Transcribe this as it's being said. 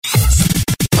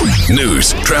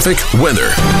news, traffic, weather.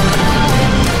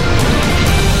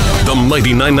 The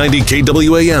Mighty 990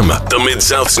 KWAM, the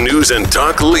Mid-South's news and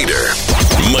talk leader.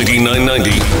 Mighty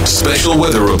 990 Special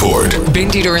Weather Report. Ben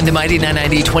Dieter in the Mighty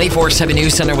 990 24/7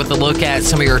 News Center with a look at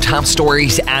some of your top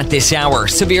stories at this hour.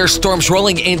 Severe storms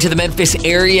rolling into the Memphis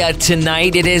area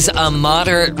tonight. It is a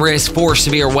moderate risk for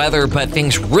severe weather, but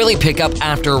things really pick up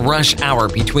after rush hour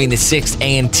between the 6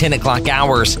 and 10 o'clock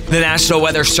hours. The National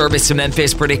Weather Service in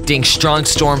Memphis predicting strong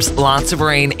storms, lots of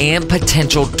rain, and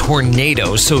potential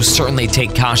tornadoes, so certainly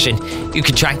take caution. You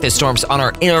can track the storms on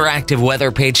our interactive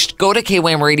weather page. Go to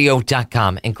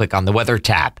kwamradio.com and click on the weather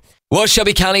tab. Well,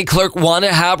 Shelby County Clerk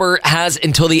Wanda Halbert has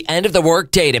until the end of the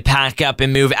workday to pack up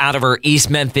and move out of her East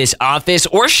Memphis office,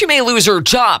 or she may lose her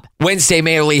job. Wednesday,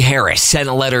 Mayor Lee Harris sent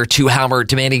a letter to Halbert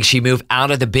demanding she move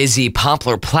out of the busy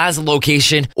Poplar Plaza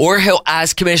location, or he'll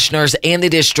ask commissioners and the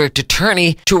district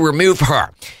attorney to remove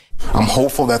her. I'm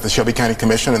hopeful that the Shelby County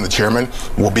Commission and the chairman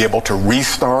will be able to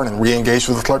restart and re-engage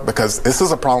with the clerk, because this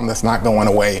is a problem that's not going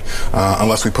away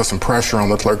unless we put some pressure on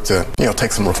the clerk to,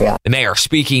 take some reform. The mayor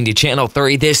speaking to Channel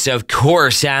 3. This, of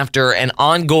course, after an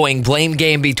ongoing blame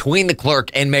game between the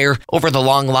clerk and mayor over the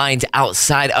long lines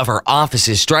outside of her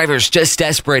offices. Drivers just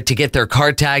desperate to get their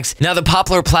car tags. Now the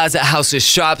Poplar Plaza houses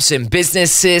shops and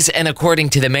businesses, and according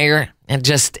to the mayor, and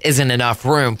just isn't enough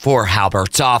room for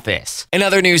Halbert's office. In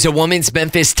other news, a women's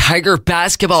Memphis Tiger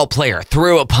basketball player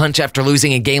threw a punch after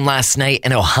losing a game last night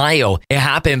in Ohio. It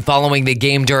happened following the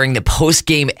game during the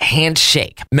post-game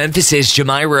handshake. Memphis's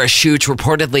Jamira Schutz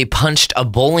reportedly punched a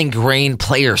Bowling Green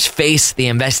player's face. The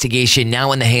investigation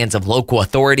now in the hands of local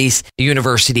authorities. The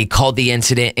university called the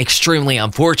incident extremely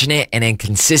unfortunate and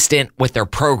inconsistent with their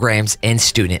programs and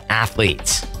student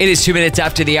athletes. It is 2 minutes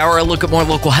after the hour. A look at more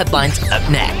local headlines up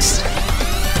next.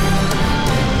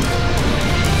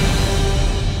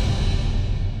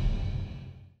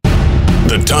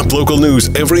 The top local news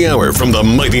every hour from the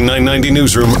Mighty 990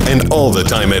 newsroom and all the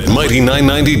time at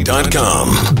mighty990.com.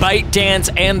 ByteDance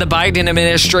and the Biden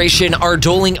administration are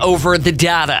doling over the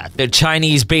data the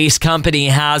Chinese-based company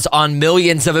has on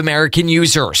millions of American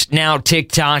users. Now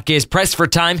TikTok is pressed for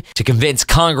time to convince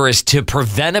Congress to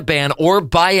prevent a ban or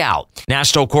buyout.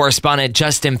 National correspondent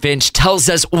Justin Finch tells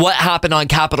us what happened on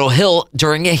Capitol Hill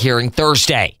during a hearing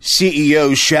Thursday.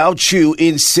 CEO Xiao Chu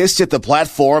insisted the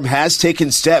platform has taken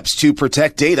steps to protect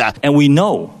data. And we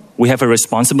know we have a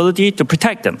responsibility to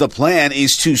protect them. The plan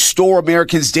is to store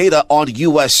Americans' data on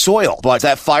U.S. soil, but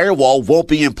that firewall won't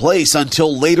be in place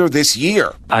until later this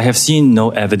year. I have seen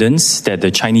no evidence that the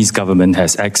Chinese government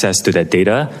has access to that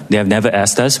data. They have never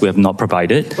asked us. We have not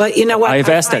provided. Well, you know what? I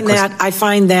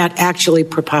find that actually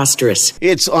preposterous.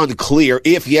 It's unclear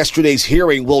if yesterday's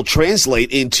hearing will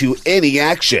translate into any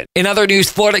action. In other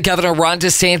news, Florida Governor Ron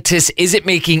DeSantis isn't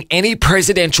making any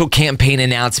presidential campaign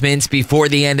announcements before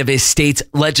the end of his state's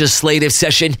legislative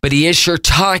session, but he is sure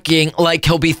talking like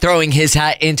he'll be throwing his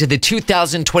hat into the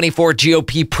 2024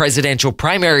 GOP presidential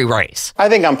primary race. I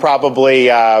think I'm probably,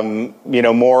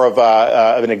 more of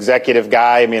an executive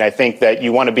guy. I mean, I think that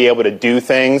you want to be able to do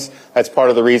things. That's part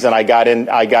of the reason I got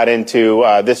into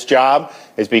this job,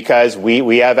 is because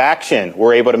we have action.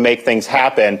 We're able to make things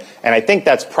happen. And I think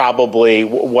that's probably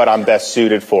what I'm best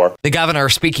suited for. The governor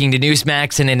speaking to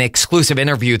Newsmax in an exclusive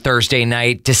interview Thursday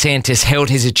night. DeSantis hailed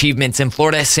his achievements in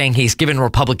Florida, saying he's given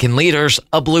Republican leaders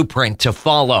a blueprint to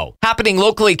follow. Happening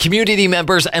locally, community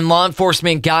members and law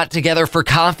enforcement got together for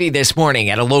coffee this morning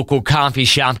at a local coffee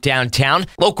shop downtown.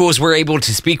 Locals were able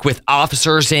to speak with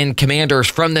officers and commanders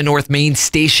from the North Main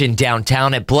Station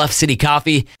downtown at Bluff City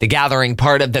Coffee. The gathering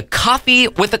part of the Coffee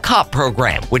with a Cop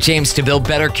program, which aims to build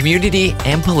better community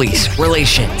and police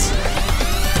relations.